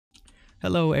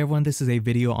Hello everyone, this is a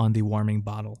video on the warming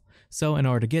bottle. So in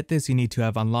order to get this, you need to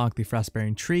have unlocked the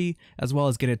frostbearing tree, as well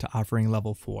as get it to offering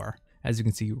level 4, as you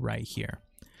can see right here.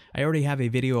 I already have a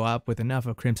video up with enough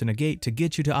of Crimson Agate to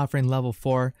get you to offering level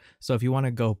 4, so if you want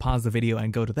to go pause the video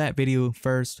and go to that video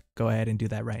first, go ahead and do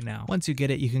that right now. Once you get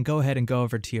it, you can go ahead and go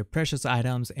over to your precious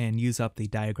items and use up the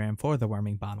diagram for the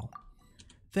warming bottle.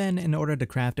 Then, in order to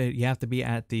craft it, you have to be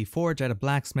at the forge at a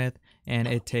blacksmith, and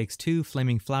it takes 2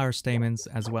 flaming flower stamens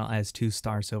as well as 2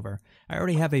 star silver. I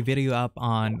already have a video up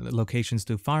on locations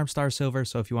to farm star silver,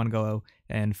 so if you want to go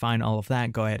and find all of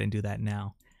that, go ahead and do that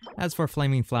now. As for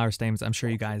flaming flower stamens, I'm sure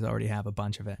you guys already have a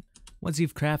bunch of it. Once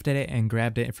you've crafted it and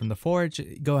grabbed it from the forge,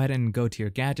 go ahead and go to your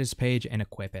gadgets page and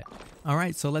equip it.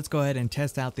 Alright, so let's go ahead and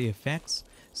test out the effects.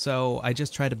 So I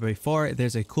just tried it before.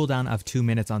 There's a cooldown of 2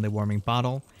 minutes on the warming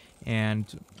bottle.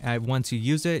 And once you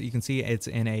use it, you can see it's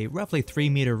in a roughly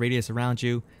 3-meter radius around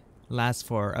you, lasts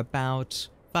for about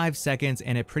 5 seconds,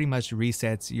 and it pretty much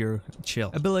resets your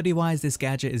chill. Ability wise, this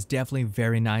gadget is definitely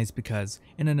very nice because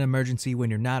in an emergency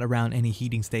when you're not around any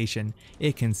heating station,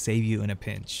 it can save you in a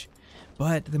pinch.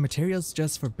 But the materials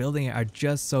just for building it are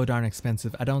just so darn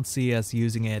expensive. I don't see us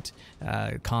using it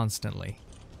constantly.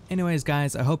 Anyways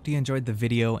guys, I hope you enjoyed the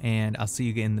video and I'll see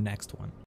you in the next one.